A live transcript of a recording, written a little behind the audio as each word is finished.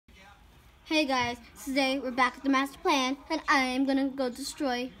Hey guys, today we're back at the master plan, and I am gonna go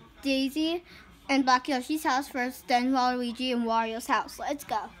destroy Daisy and Black Yoshi's house first, then Waluigi and Wario's house. Let's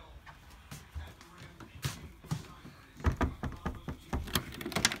go.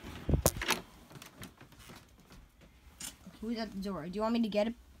 Who's at the door? Do you want me to get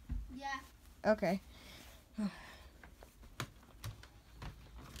it? Yeah. Okay.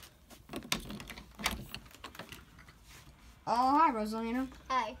 Oh, hi, Rosalina.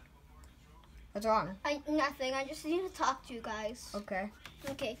 Hi. What's wrong? Nothing. I just need to talk to you guys. Okay.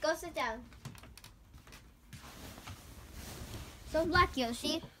 Okay, go sit down. So, Black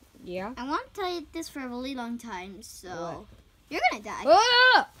Yoshi, Yeah? I want to tell you this for a really long time, so What? you're gonna die.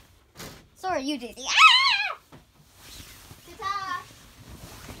 Ah! So are you, Daisy. Ah! Ta-ta!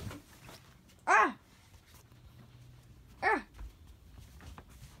 Ah! Ah!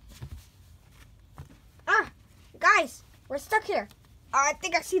 Ah! Guys, we're stuck here. I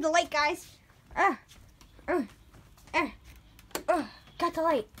think I see the light, guys. Got the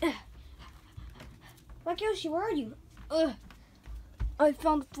light. Black Yoshi, where are you? I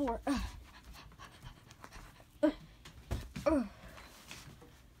found the floor.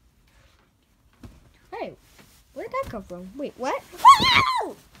 Hey, where did that come from? Wait, what?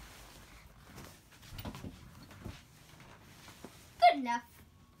 Wow! Good enough.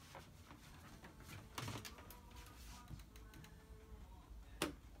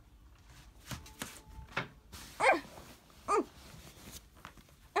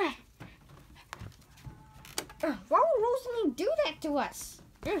 Why would Rosalina do that to us?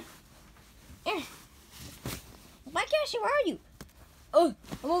 Black Yoshi, where are you? I'm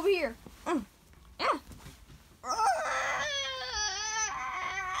over here.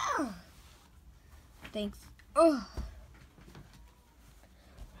 Thanks.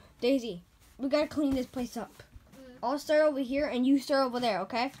 Daisy, we gotta clean this place up. I'll start over here and you start over there,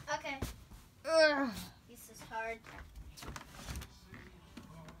 okay? Okay. This is hard.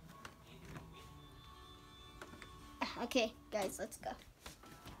 Okay, guys, let's go.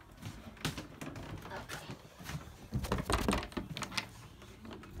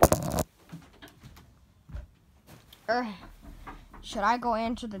 Okay. Should I go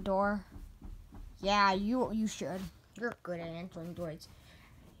answer the door? Yeah, you should. You're good at answering doors.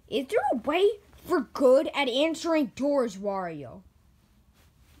 Is there a way for good at answering doors, Wario?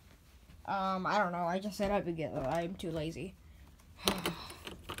 I don't know. I just said I'd begin. I'm too lazy.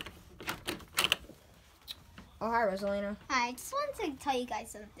 Oh, hi, Rosalina. Hi, I just wanted to tell you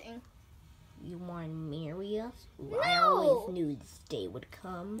guys something. You want to marry us? Ooh, No. I always knew this day would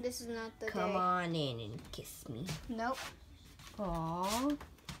come. This is not the Come day. on in and kiss me. Nope. Aww.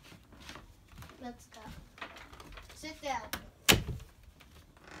 Let's go. Sit down.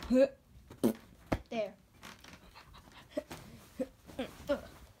 There. So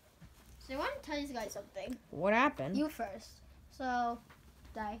I want to tell you guys something. What happened? You first. So,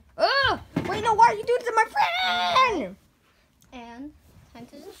 die. Wait, no, why are you doing this to my friend? And time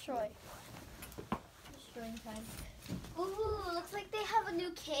to destroy. Destroying time. Ooh, looks like they have a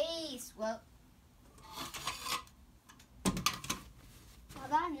new case. Well, I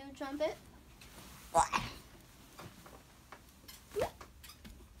got a new trumpet.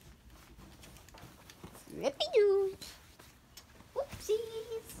 Rippy-doo.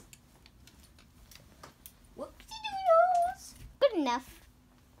 Whoopsies. Whoopsie-doodles. Good enough.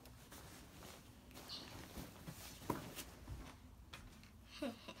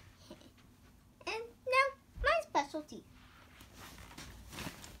 And now, my specialty.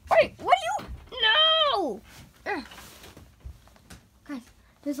 Wait, what are you? No! Guys,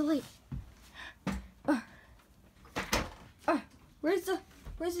 there's a light. Where's the,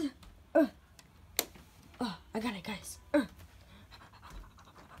 I got it, guys.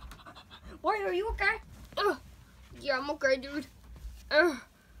 Why are you okay? Yeah, I'm okay, dude. I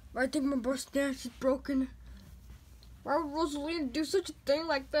think my bus dash is broken. Why would Rosalina do such a thing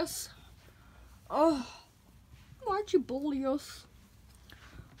like this? Why'd you bully us?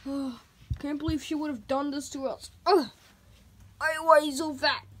 Can't believe she would have done this to us. Why are you so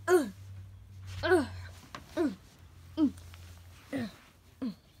fat?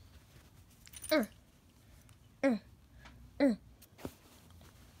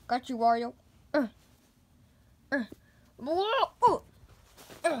 Got you, Wario.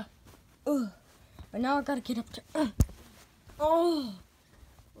 But now I gotta get up to.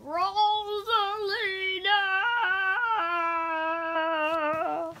 Rosalina!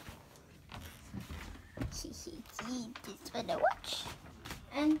 This for the watch.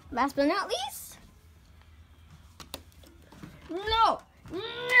 And last but not least, No!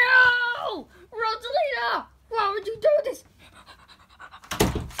 No! Rosalina! Why would you do this?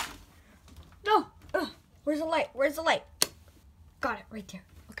 Where's the light? Where's the light? Got it right there.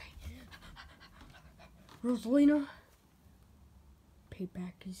 Okay. Rosalina,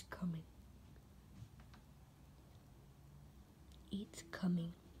 payback is coming. It's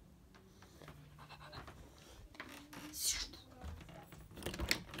coming.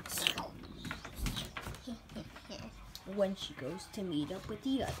 When she goes to meet up with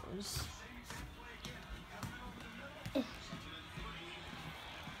the others.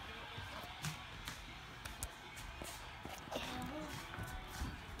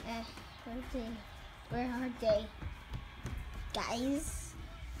 Where are they? Guys?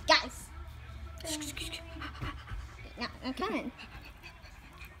 Guys! No, come on.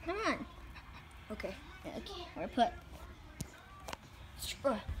 Come on. Okay. Okay, we're put.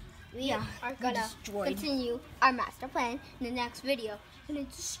 We are gonna destroyed. continue our master plan in the next video. We're gonna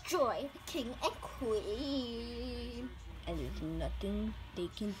destroy the king and queen. And there's nothing they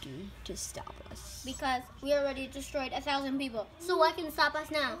can do to stop us. Because we already destroyed 1,000 people. So what can stop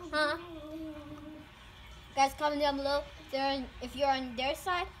us now, huh? Guys, comment down below if you're on their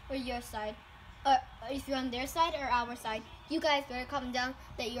side or your side. Or if you're on their side or our side. You guys better comment down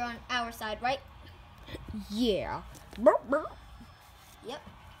that you're on our side, right? Yeah. Yep.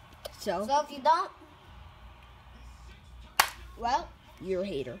 So So if you don't, well, you're a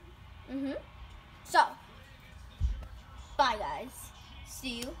hater. So, bye guys.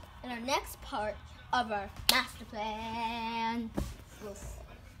 See you in our next part of our master plan. Oof.